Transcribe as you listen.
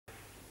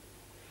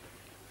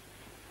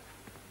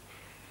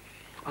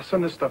I'll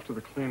send this stuff to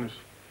the cleaners.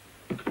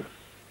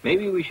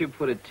 Maybe we should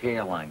put a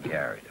tail on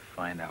Gary to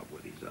find out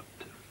what he's up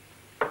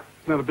to.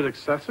 Isn't that a bit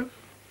excessive?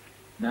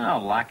 No,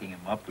 locking him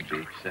up would be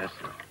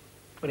excessive.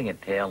 Putting a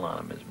tail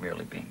on him is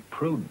merely being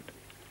prudent.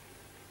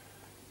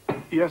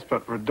 Yes,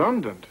 but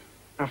redundant.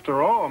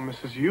 After all,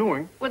 Mrs.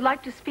 Ewing... Would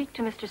like to speak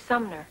to Mr.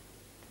 Sumner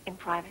in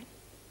private.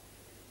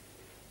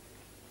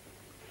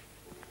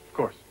 Of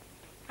course.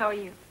 How are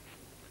you?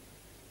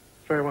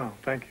 Very well,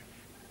 thank you.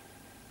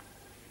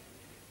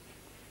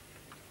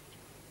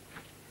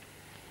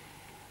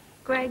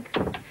 Greg,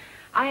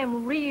 I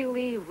am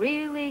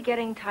really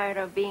getting tired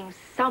of being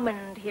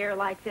summoned here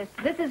like this.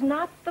 This is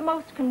not the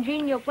most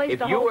congenial place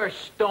to If you are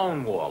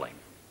stonewalling,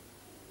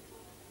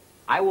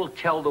 I will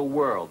tell the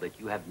world that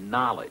you have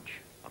knowledge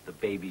of the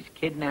baby's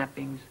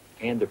kidnappings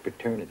and the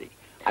paternity.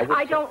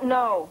 I don't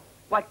know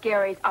what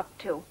Gary's up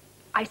to.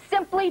 I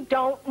simply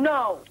don't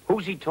know.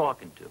 Who's he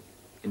talking to?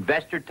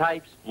 Investor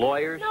types?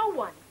 Lawyers? No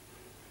one.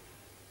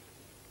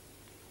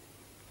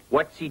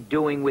 What's he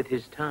doing with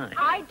his time?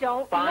 I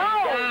don't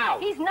Find know.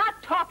 out. He's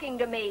not talking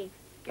to me.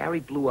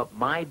 Gary blew up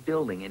my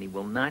building and he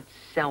will not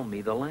sell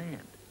me the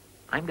land.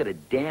 I'm going to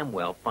damn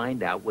well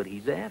find out what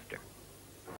he's after.